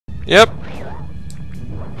Yep.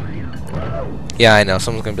 Yeah, I know.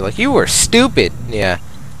 Someone's gonna be like, "You were stupid." Yeah.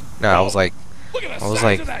 No, I was like,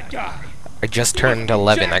 I just turned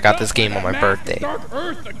 11. I got this game on my birthday.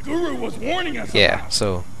 Yeah,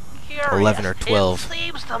 so 11 or 12.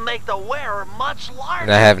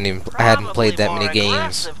 And I hadn't played that many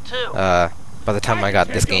games by the time I got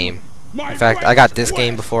this game. In fact, I got this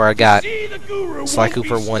game before I got Sly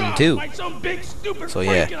Cooper 1 and 2. So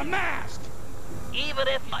yeah. Even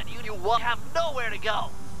if you have nowhere to go.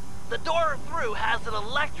 The door through has an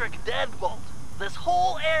electric deadbolt. This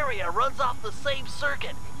whole area runs off the same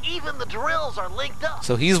circuit. Even the drills are linked up.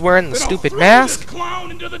 So he's wearing the stupid mask?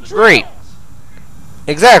 Great.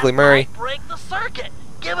 Exactly, Murray. Break the circuit.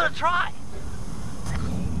 Give it a try.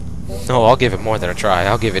 No, I'll give it more than a try.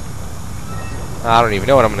 I'll give it... I don't even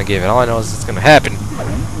know what I'm going to give it. All I know is it's going to happen.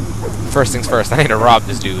 First things first, I need to rob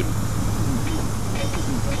this dude.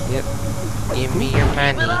 Yep. Give me your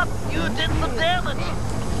money. Keep it up. You did some damage.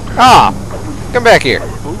 Ah! Come back here.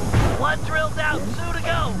 One drill down, 2 to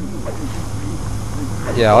go.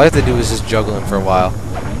 Yeah, all I have to do is just juggle him for a while.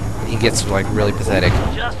 He gets, like, really pathetic.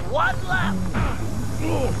 Just one left.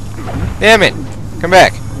 Damn it! Come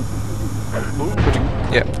back.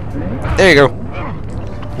 Yep. There you go.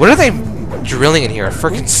 What are they drilling in here? A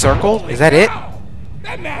frickin' circle? Is that it?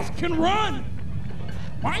 That mask can run.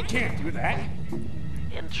 Mine can't do that.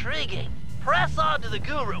 Intriguing. Press on to the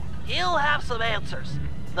guru. He'll have some answers.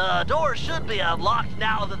 The door should be unlocked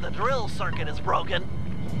now that the drill circuit is broken.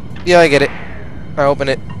 Yeah, I get it. I open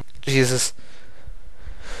it. Jesus.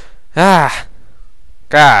 Ah.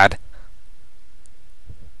 God.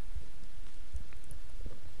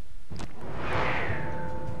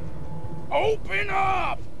 Open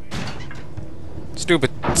up!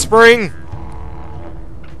 Stupid spring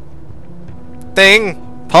thing.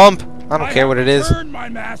 Pump. I don't care what it is. Turn, my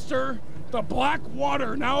master. The black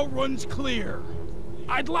water now runs clear.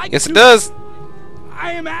 I'd like Yes, to... it does.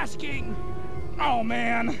 I am asking... Oh,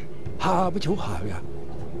 man.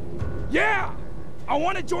 Yeah! I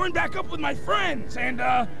want to join back up with my friends, and,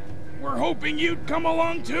 we're hoping you'd come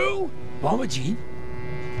along, too?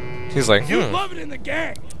 He's like, You'd love it in the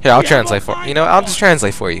gang. Here, I'll translate for you. You know, I'll just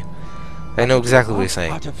translate for you. I know exactly what he's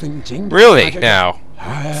saying. Really? Now?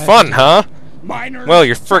 Fun, huh? Miners, Well,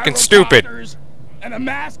 you're frickin' stupid. And a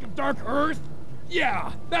mask of Dark Earth?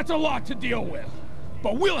 Yeah, that's a lot to deal with.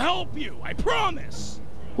 But we'll help you, I promise.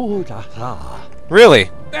 Really?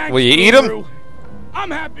 Thanks, Will you eat Guru. him? I'm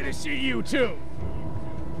happy to see you, too.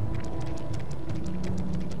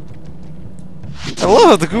 I love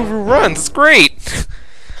how the guru runs. It's great.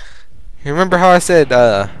 You remember how I said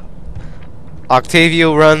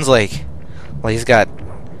Octavio runs like he's got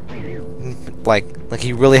like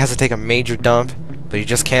he really has to take a major dump, but he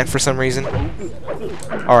just can't for some reason?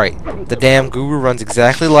 Alright, the damn guru runs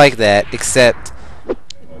exactly like that, except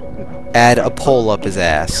add a pole up his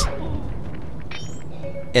ass.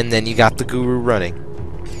 And then you got the guru running.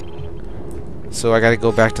 So I gotta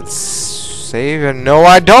go back to the save, and no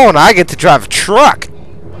I don't! I get to drive a truck!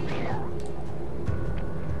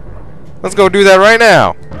 Let's go do that right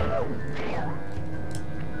now!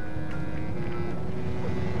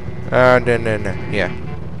 No. Yeah.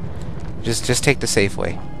 Just take the safe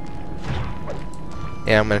way.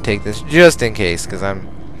 Yeah, I'm gonna take this just in case, because I'm...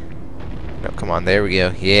 No, come on, there we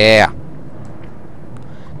go. Yeah!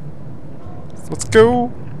 Let's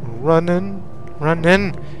go! Running.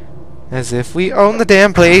 As if we own the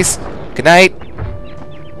damn place. Good night!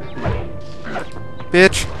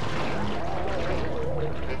 Bitch.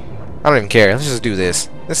 I don't even care. Let's just do this.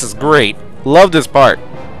 This is great. Love this part.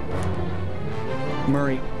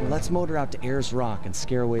 Murray, let's motor out to Ayers Rock and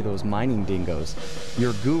scare away those mining dingoes.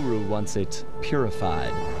 Your guru wants it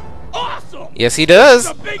purified. Awesome! Yes, he does.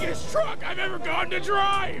 It's the biggest truck I've ever gotten to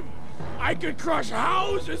drive. I could crush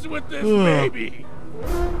houses with this baby.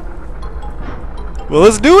 Well,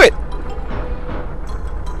 let's do it.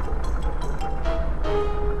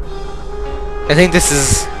 I think this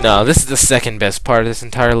is... No, this is the second best part of this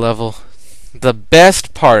entire level. The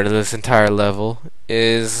best part of this entire level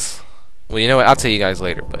is... Well, you know what? I'll tell you guys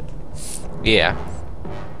later, but... Yeah.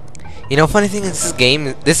 You know, funny thing is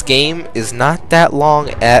this game is not that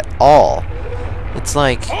long at all. It's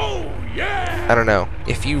like... Oh, yeah! I don't know.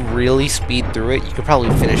 If you really speed through it, you could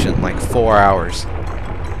probably finish it in like 4 hours.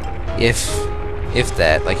 If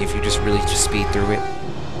that. Like, if you just really just speed through it.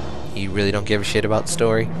 You really don't give a shit about the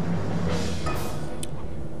story.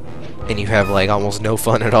 And you have like almost no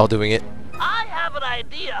fun at all doing it. I have an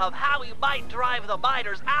idea of how we might drive the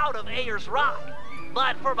miners out of Ayers Rock.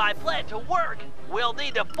 But for my plan to work, we'll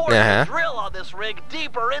need to force the drill on this rig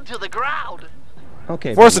deeper into the ground.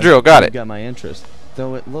 Okay, Force the Bentley, drill, got you it. got my interest.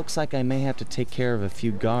 Though it looks like I may have to take care of a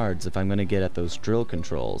few guards if I'm going to get at those drill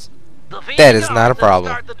controls. Defeat That the is not a guards and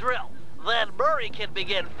problem. Start the drill. Then Murray can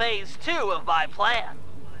begin phase 2 of my plan.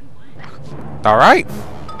 Alright.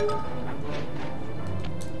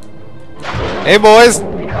 Hey, boys.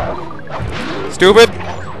 Stupid.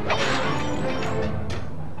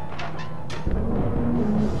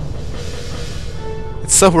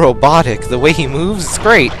 It's so robotic. The way he moves is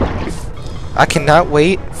great. I cannot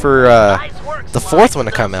wait for the fourth one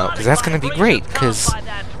to come out, because that's going to be great, because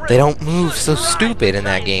they don't move so stupid in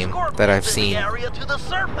that game that I've seen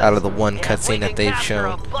out of the one cutscene that they've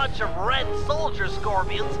shown. A bunch of red soldier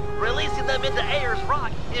scorpions, releasing them into Ayers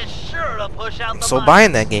Rock is sure to push out the So mines.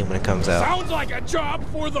 buying that game when it comes out. Sounds like a job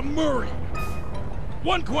for the Murray.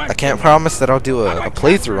 One question. I can't promise that I'll do a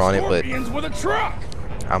playthrough on it, but Scorpions with a truck.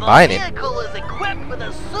 I'm buying The it. vehicle is equipped with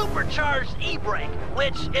a supercharged e-brake,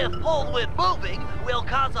 which, if pulled when moving, will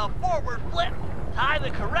cause a forward flip. Time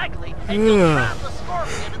it correctly, and you'll trap the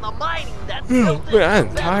scorpion in the mining that's built into I'm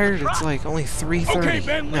the bed of tired. the truck. It's like only 3:30. Okay,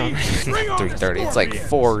 Bentley, No, bring on the 3:30. It's like scorpions.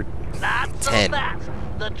 4. Not so 10. fast.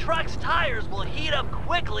 The truck's tires will heat up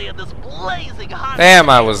quickly in this blazing hot Damn,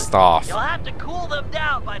 I day. was off. You'll have to cool them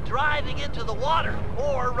down by driving into the water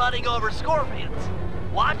or running over scorpions.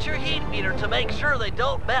 Watch your heat meter to make sure they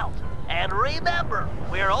don't melt. And remember,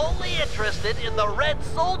 we're only interested in the red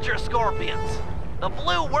soldier scorpions. The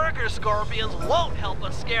blue worker scorpions won't help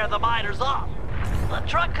us scare the miners off. The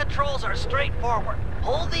truck controls are straightforward.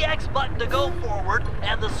 Hold the X button to go forward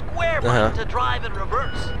and the square button to drive in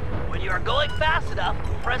reverse. When you are going fast enough,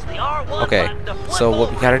 press the R1 Okay, button to flip so what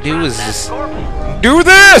we over gotta and do trap is that just scorpion. do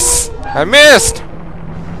this! I missed!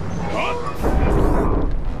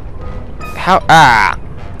 How? Ah!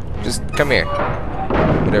 Just come here.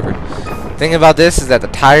 Whatever. Thing about this is that the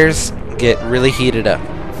tires get really heated up.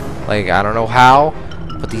 Like, I don't know how,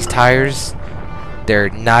 but these tires, they're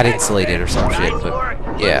not insulated or some shit. Nice work. But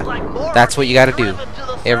Looks yeah, like more that's what you gotta do driven to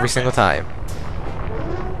the every surface. single time.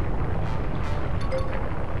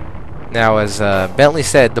 Now, as Bentley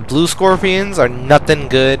said, the blue scorpions are nothing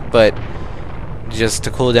good, but just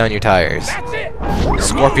to cool down your tires. That's it.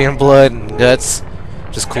 Scorpion blood and guts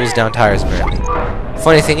just cools down tires, apparently.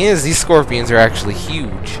 Funny thing is, these scorpions are actually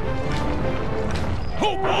huge.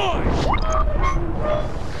 Oh boy.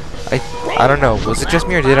 I don't know, was it just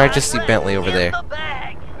me or did I just see Bentley over In there? the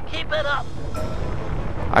bag. Keep it up.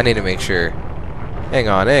 I need to make sure. Hang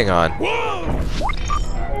on, hang on. Whoa.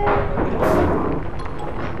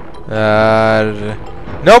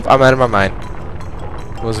 Nope, I'm out of my mind.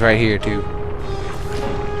 It was right here, too.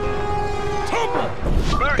 Tumble.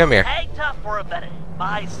 Come here. Hang tough for a minute.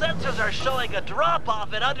 My sensors are showing a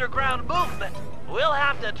drop-off in underground movement. We'll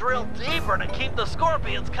have to drill deeper to keep the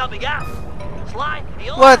scorpions coming out. Sly,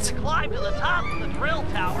 you'll What? have to climb to the top of the drill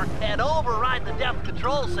tower and override the depth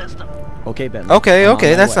control system. Okay, Bentley. Okay, I'm on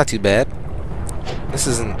okay, my that's way. not too bad. This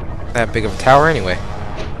isn't that big of a tower anyway.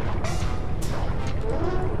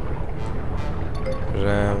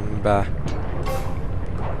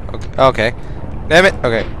 Okay. Damn it.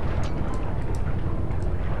 Okay.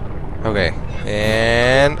 Okay.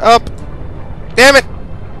 And up. Damn it.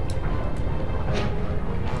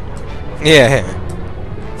 Yeah.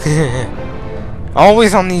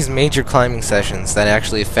 Always on these major climbing sessions that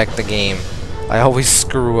actually affect the game, I always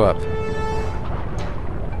screw up.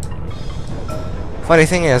 Funny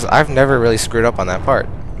thing is, I've never really screwed up on that part,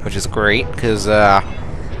 which is great, because,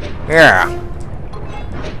 yeah.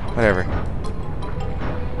 Whatever.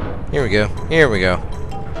 Here we go. Here we go.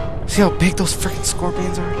 See how big those freaking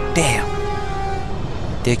scorpions are? Damn.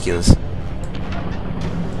 Ridiculous.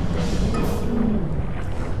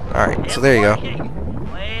 Alright, so there you go.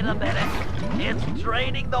 Wait a minute. It's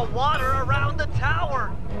draining the water around the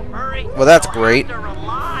tower. Murray, Well, that's you'll great. have to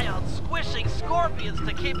rely on squishing scorpions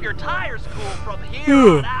to keep your tires cool from here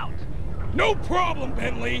on out. No problem,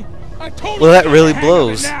 Bentley. I totally Well, that got really the hang of it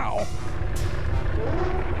blows. now.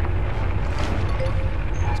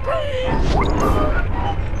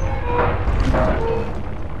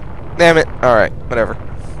 Damn it. Alright, whatever.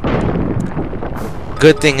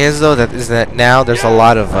 Good thing is, though, that now there's a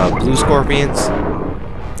lot of blue scorpions.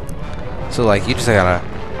 So, like, you just gotta...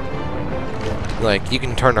 Like, you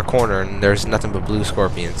can turn a corner and there's nothing but blue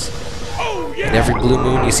scorpions. Oh yeah. And every blue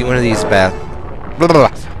moon, you see one of these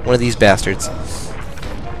one of these bastards.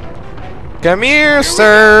 Come here,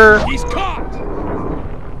 sir! He's caught.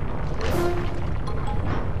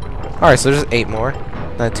 Alright, so there's 8 more.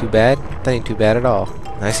 Not too bad. That ain't too bad at all.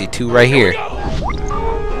 I see 2 right here.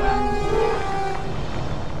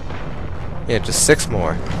 Yeah, just 6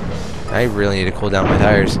 more. I really need to cool down my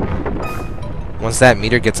tires. Once that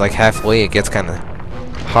meter gets like halfway, it gets kind of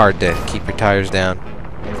hard to keep your tires down.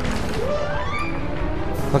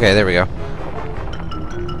 Okay, there we go.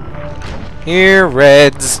 Here,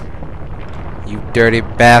 Reds. You dirty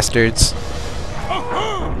bastards.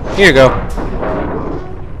 Here you go.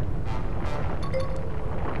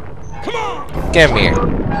 Come on! Come here.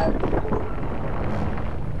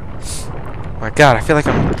 My God, I feel like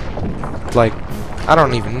I'm like, I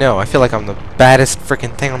don't even know. I feel like I'm the baddest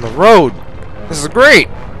freaking thing on the road. This is great.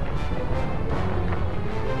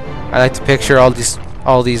 I like to picture all these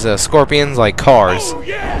scorpions like cars. Oh,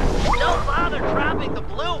 yeah! Don't bother trapping the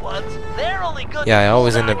blue ones. They're only good. Yeah, I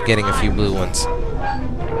always end up getting a few blue ones.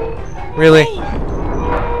 Really?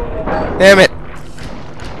 Damn it!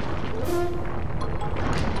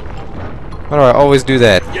 Why do I always do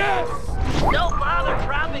that? Yes! Don't bother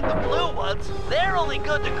trapping the blue ones. They're only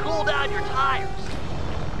good to cool down your tires.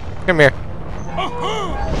 Come here.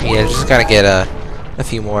 Uh-huh. Yeah, just gotta get a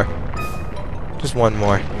few more. Just one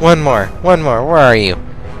more. One more. One more. Where are you?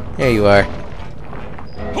 There you are.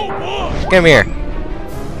 Oh, boy! Come here.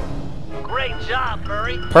 Great job,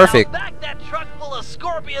 Murray. Perfect. Now back that truck full of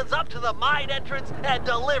scorpions up to the mine entrance and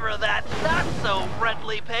deliver that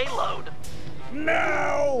not-so-friendly payload.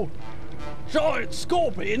 No! Giant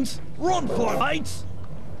scorpions? Run for it, mates!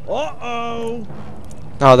 Uh-oh!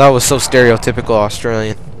 Oh, that was so stereotypical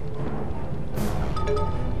Australian.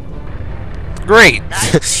 Great!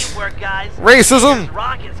 Nice teamwork, guys. Racism! Here's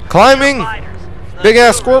rockets for Climbing! your fighters. The Big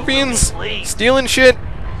ass Guru scorpions! will be pleased. Stealing shit!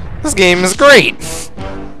 This game is great!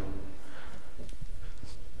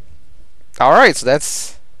 Alright, so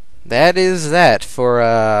that is that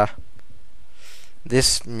for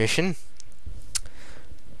this mission.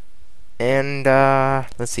 And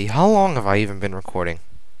let's see, how long have I even been recording?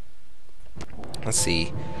 Let's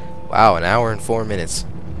see. Wow, 1 hour and 4 minutes.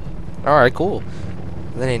 Alright, cool.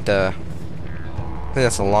 That ain't I think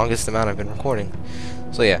that's the longest amount I've been recording.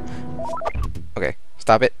 So yeah. Okay,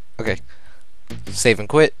 stop it. Okay. Save and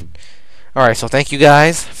quit. Alright, so thank you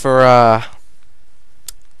guys for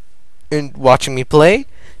watching me play.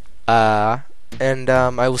 And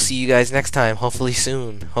I will see you guys next time, hopefully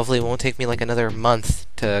soon. Hopefully it won't take me like another month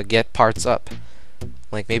to get parts up.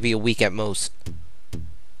 Like maybe a week at most.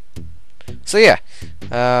 So yeah,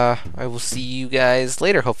 I will see you guys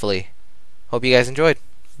later, hopefully. Hope you guys enjoyed.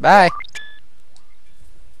 Bye!